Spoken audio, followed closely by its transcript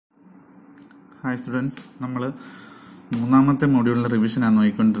Hi students, നമ്മൾ മൂന്നാമത്തെ മൊഡ്യൂളിലെ റിവിഷനാണ്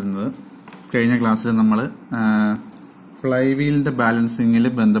നോക്കിക്കൊണ്ടിരുന്നത്. കഴിഞ്ഞ ക്ലാസ്സിൽ നമ്മൾ ഫ്ലൈ വീലിൻ്റെ ബാലൻസിങ്ങിൽ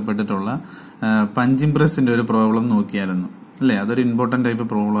ബന്ധപ്പെട്ടിട്ടുള്ള പഞ്ചിങ് പ്രസ്സിൻ്റെ ഒരു പ്രോബ്ലം നോക്കിയായിരുന്നു അല്ലേ. അതൊരു ഇമ്പോർട്ടൻ്റ് ടൈപ്പ്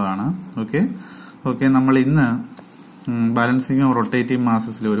പ്രോബ്ലം ആണ്. ഓക്കെ നമ്മൾ ഇന്ന് ബാലൻസിങ് റൊട്ടേറ്റീവ്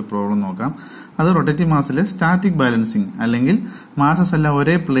മാസസിലെ ഒരു പ്രോബ്ലം നോക്കാം. അത് റൊട്ടേറ്റീവ് മാസിൽ സ്റ്റാറ്റിക് ബാലൻസിങ് അല്ലെങ്കിൽ മാസസ് എല്ലാം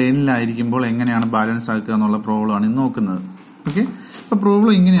ഒരേ പ്ലെയിനിലായിരിക്കുമ്പോൾ എങ്ങനെയാണ് ബാലൻസ് ആക്കുക എന്നുള്ള പ്രോബ്ലമാണ് ഇന്ന് നോക്കുന്നത്. ഓക്കെ, അപ്പൊ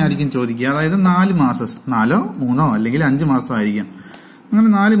പ്രോബ്ലം ഇങ്ങനെയായിരിക്കും ചോദിക്കുക. അതായത് 4 മാസസ്, 4 3 അല്ലെങ്കിൽ 5 മാസം ആയിരിക്കാം. അങ്ങനെ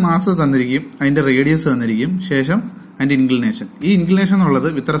 4 മാസം തന്നിരിക്കും, അതിന്റെ റേഡിയസ് തന്നിരിക്കും, ശേഷം അതിന്റെ ഇൻക്ലിനേഷൻ. ഈ ഇൻക്ലിനേഷൻ എന്നുള്ളത്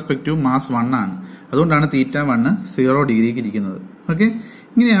വിത്ത് റെസ്പെക്ട് ടു മാസ് 1 ആണ്. അതുകൊണ്ടാണ് θ1 0 ഡിഗ്രിക്ക് ഇരിക്കുന്നത്. ഓക്കെ,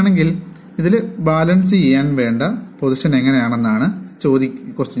 ഇങ്ങനെയാണെങ്കിൽ ഇതിൽ ബാലൻസ് ചെയ്യാൻ വേണ്ട പൊസിഷൻ എങ്ങനെയാണെന്നാണ്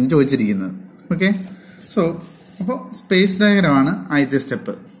ക്വസ്റ്റ്യൻ ചോദിച്ചിരിക്കുന്നത്. ഓക്കെ, സോ അപ്പോൾ സ്പേസ് ഡയഗ്രം ആണ് ആദ്യത്തെ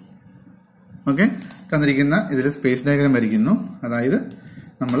സ്റ്റെപ്പ്. ഓക്കെ, തന്നിരിക്കുന്ന ഇതിൽ സ്പേസ് ഡയഗ്രം വരയ്ക്കുന്നു. അതായത്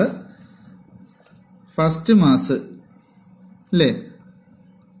നമ്മൾ ഫസ്റ്റ് മാസ് അല്ലേ,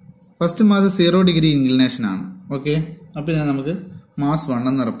 ഫസ്റ്റ് മാസ് 0 ഡിഗ്രി ഇൻക്ലിനേഷൻ ആണ്. ഓക്കെ, അപ്പോൾ നമുക്ക് മാസ് 1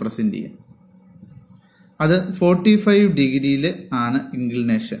 എന്ന് റെപ്രസെന്റ് ചെയ്യാം. അത് 45 ഡിഗ്രിയിൽ ആണ്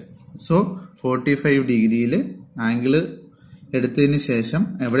ഇൻക്ലിനേഷൻ. സോ 45 ഡിഗ്രിയിൽ ആംഗിൾ എടുത്തതിന് ശേഷം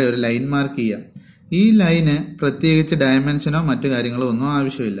എവിടെ ഒരു ലൈൻ മാർക്ക് ചെയ്യാം. ഈ ലൈന് പ്രത്യേകിച്ച് ഡയമെൻഷനോ മറ്റു കാര്യങ്ങളോ ഒന്നും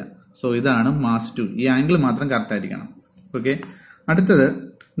ആവശ്യമില്ല. സോ ഇതാണ് മാസ് 2. ഈ ആംഗിൾ മാത്രം കറക്റ്റ് ആയിരിക്കണം. ഓക്കെ, അടുത്തത്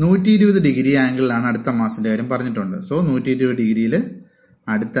 120 ഡിഗ്രി ആംഗിളിലാണ് അടുത്ത മാസിന്റെ കാര്യം പറഞ്ഞിട്ടുണ്ട്. സോ 120 ഡിഗ്രിയിൽ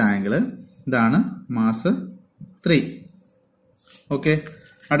അടുത്ത ആംഗിൾ ഇതാണ് മാസ് 3. ഓക്കെ,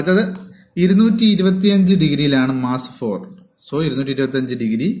 അടുത്തത് 225 ഡിഗ്രിയിലാണ് മാസ് 4. So 225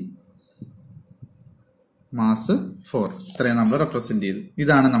 degree mass 4. ഇത്രയും നമ്മൾ റെപ്രസെന്റ് ചെയ്തു.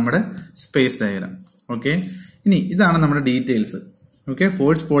 ഇതാണ് നമ്മുടെ സ്പേസ് ഡയഗ്രാം. ഓക്കെ, ഇനി ഇതാണ് നമ്മുടെ ഡീറ്റെയിൽസ്. ഓക്കെ,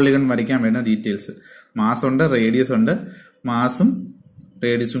 ഫോഴ്സ് പോളിഗൺ വരയ്ക്കാൻ വേണ്ട ഡീറ്റെയിൽസ്. മാസ് ഉണ്ട്, റേഡിയസ് ഉണ്ട്. മാസും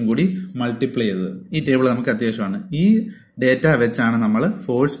റേഡിയസും കൂടി മൾട്ടിപ്ലൈ ചെയ്തത് ഈ ടേബിൾ നമുക്ക് അത്യാവശ്യമാണ്. ഈ ഡേറ്റ വെച്ചാണ് നമ്മൾ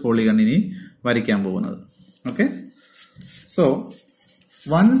ഫോഴ്സ് പോളിഗൺ ഇനി വരയ്ക്കാൻ പോകുന്നത്. Okay, so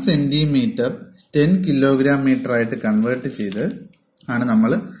 1 centimetre 10 kilogram metre ആയിട്ട് കൺവേർട്ട് ചെയ്ത് ആണ്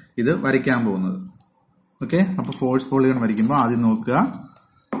നമ്മൾ ഇത് വരയ്ക്കാൻ പോകുന്നത്. ഓക്കെ, അപ്പൊ ഫോഴ്സ് പോളിഗൺ വരയ്ക്കുമ്പോൾ ആദ്യം നോക്കുക,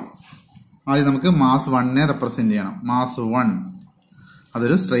 ആദ്യം നമുക്ക് മാസ് 1നെ റെപ്രസെന്റ് ചെയ്യണം. മാസ് 1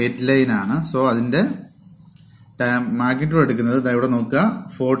 അതൊരു സ്ട്രെയിറ്റ് ലൈൻ ആണ്. സോ അതിന്റെ മാഗ്നിറ്റ്യൂഡ് എടുക്കുന്നത് ഇവിടെ നോക്കുക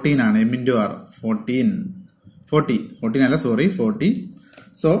 14 ആണ്. m×r 14 അല്ല, സോറി 40.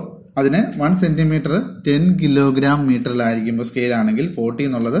 സോ അതിന് 1 സെന്റിമീറ്റർ 10 കിലോഗ്രാം മീറ്ററിലായിരിക്കുമ്പോൾ സ്കെയിൽ ആണെങ്കിൽ 40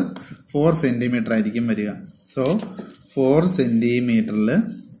 എന്നുള്ളത് 4 സെന്റിമീറ്റർ ആയിരിക്കും വരിക. സോ 4 സെന്റിമീറ്ററിൽ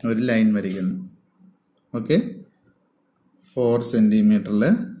ഒരു ലൈൻ വരയ്ക്കുന്നു. ഓക്കെ, 4 സെന്റിമീറ്ററിൽ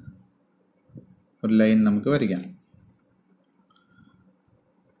ഒരു ലൈൻ നമുക്ക് വരയ്ക്കാം.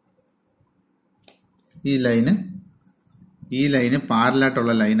 ഈ ലൈന്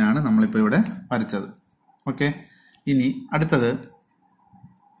പാരലായിട്ടുള്ള ലൈനാണ് നമ്മളിപ്പോൾ ഇവിടെ വരച്ചത്. ഓക്കെ, ഇനി അടുത്തത്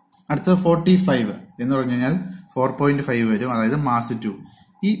 45 എന്ന് പറഞ്ഞു കഴിഞ്ഞാൽ 4.5 വരും. അതായത് മാസ് 2.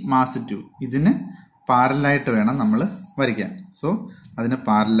 ഈ മാസ് 2 ഇതിന് പാരലായിട്ട് വേണം നമ്മൾ വരയ്ക്കാൻ. സോ അതിന്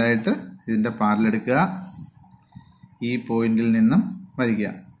പാരലായിട്ട് ഇതിന്റെ പാരലെടുക്കുക, ഈ പോയിന്റിൽ നിന്നും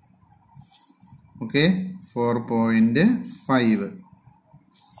വരയ്ക്കുക. ഓക്കെ, 4.5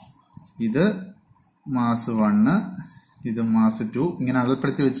 ഇത് മാസ് 1, ഇത് മാസ് 2. ഇങ്ങനെ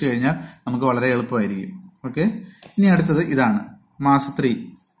അടൽപ്പെടുത്തി വെച്ച് കഴിഞ്ഞാൽ നമുക്ക് വളരെ എളുപ്പമായിരിക്കും. ഓക്കെ, ഇനി അടുത്തത് ഇതാണ് മാസ് 3.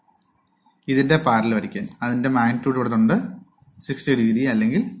 ഇതിന്റെ പാരൽ വരയ്ക്കാൻ അതിന്റെ മാഗ്നിറ്റ്യൂഡ് കൊടുത്തുണ്ട് 60 ഡിഗ്രി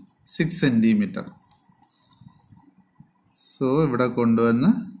അല്ലെങ്കിൽ 6 സെന്റിമീറ്റർ. സോ ഇവിടെ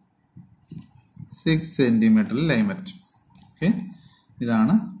കൊണ്ടുവന്ന് 6 സെന്റിമീറ്ററിൽ ലൈൻ വരച്ചു. ഓക്കെ,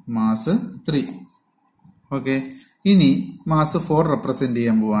 ഇതാണ് മാസ് 3. ഓക്കെ, ഇനി മാസ് 4 റെപ്രസെന്റ്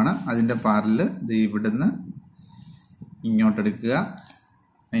ചെയ്യാൻ പോവാണ്. അതിന്റെ പാരല് ഇവിടുന്ന് ഇങ്ങോട്ടെടുക്കുക.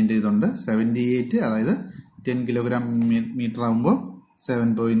 അതിന്റെ ഇതുണ്ട് 78, അതായത് 10 കിലോഗ്രാം മീറ്റർ ആകുമ്പോൾ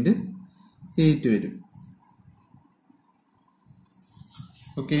 7.8 വരും.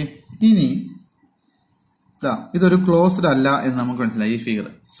 ഓക്കെ, ഇനി ഇതൊരു ക്ലോസ്ഡ് അല്ല എന്ന് നമുക്ക് മനസ്സിലായി ഈ ഫിഗർ.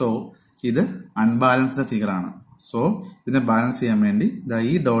 സോ ഇത് അൺബാലൻസ്ഡ് ഫിഗർ ആണ്. സോ ഇതിനെ ബാലൻസ് ചെയ്യാൻ വേണ്ടി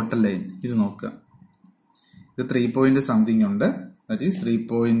ഈ ഡോട്ടൽ ലൈൻ ഇത് നോക്കുക. ഇത് 3 പോയിന്റ് സംതിങ് ഉണ്ട്. ദാറ്റ് ഈസ്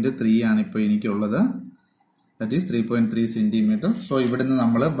 3.3 ആണ് ഇപ്പോൾ എനിക്കുള്ളത്. That is 3.3 centimetre. സോ ഇവിടുന്ന്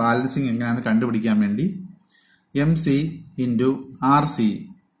നമ്മൾ ബാലൻസിങ് എങ്ങനെയാണെന്ന് കണ്ടുപിടിക്കാൻ വേണ്ടി MC × RC.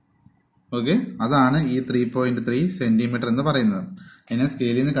 ഓക്കെ, അതാണ് ഈ 3.3 സെന്റിമീറ്റർ എന്ന് പറയുന്നത്. അതിനെ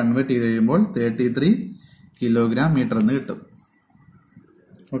സ്കെയിലിൽ നിന്ന് കൺവേർട്ട് ചെയ്ത് കഴിയുമ്പോൾ 33 കിലോഗ്രാം മീറ്റർ എന്ന് കിട്ടും.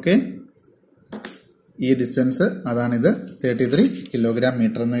 ഓക്കെ, ഈ ഡിസ്റ്റൻസ് അതാണിത്, 33 കിലോഗ്രാം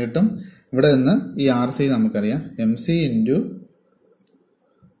മീറ്റർ എന്ന് കിട്ടും. ഇവിടെ നിന്ന് ഈ RC നമുക്കറിയാം. MC ×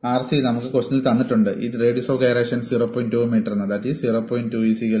 RC നമുക്ക് ക്വസ്റ്റനിൽ തന്നിട്ടുണ്ട്. ഈ റേഡിയസ് ഓഫ് ഗൈറേഷൻ 0.2 മീറ്റർ എന്ന്. That is 0.2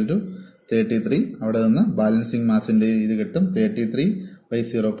 = 33. അവിടെ നിന്ന് ബാലൻസിങ് മാസിന്റെ ഇത് കിട്ടും.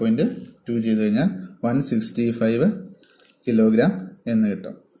 33/0.2 ചെയ്ത് കഴിഞ്ഞാൽ 165 കിലോഗ്രാം എന്ന്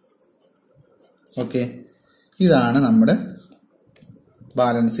കിട്ടും. ഓക്കെ, ഇതാണ് നമ്മുടെ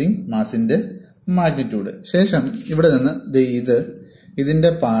ബാലൻസിങ് മാസിന്റെ മാഗ്നിറ്റ്യൂഡ്. ശേഷം ഇവിടെ നിന്ന് ഇതിന്റെ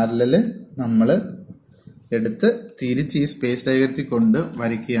പാരലല് നമ്മൾ എടുത്ത് തിരിച്ച് ഈ സ്പേസ് ഡയഗ്രത്തിൽ കൊണ്ട്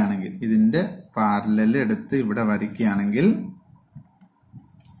വരയ്ക്കുകയാണെങ്കിൽ, ഇതിന്റെ പാരലല് എടുത്ത് ഇവിടെ വരയ്ക്കുകയാണെങ്കിൽ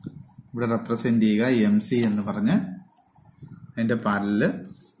ഇവിടെ റെപ്രസെന്റ് ചെയ്യുക MC എന്ന് പറഞ്ഞ് അതിന്റെ പാരലല്,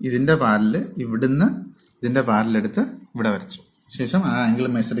 ഇതിന്റെ പാരലല് ഇവിടുന്ന് ഇതിന്റെ പാരലെടുത്ത് ഇവിടെ വരച്ചു. ശേഷം ആ ആംഗിൾ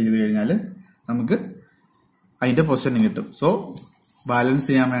മെഷർ ചെയ്ത് കഴിഞ്ഞാൽ നമുക്ക് അതിന്റെ പൊസിഷനിങ് കിട്ടും. സോ ബാലൻസ്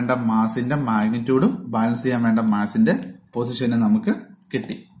ചെയ്യാൻ വേണ്ട മാസിന്റെ മാഗ്നിറ്റ്യൂഡും ബാലൻസ് ചെയ്യാൻ വേണ്ട മാസിന്റെ പൊസിഷനും നമുക്ക്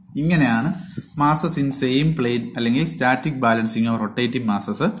കിട്ടി. ഇങ്ങനെയാണ് മാസസ് ഇൻ സെയിം പ്ലെയിൻ അല്ലെങ്കിൽ static balancing or rotating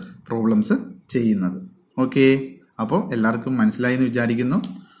masses problems ചെയ്യുന്നത്. ഓക്കെ, അപ്പോൾ എല്ലാവർക്കും മനസ്സിലായി എന്ന് വിചാരിക്കുന്നു.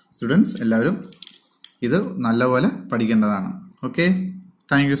 സ്റ്റുഡൻസ് എല്ലാവരും ഇത് നല്ലപോലെ പഠിക്കേണ്ടതാണ്. Okay,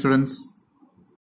 thank you students.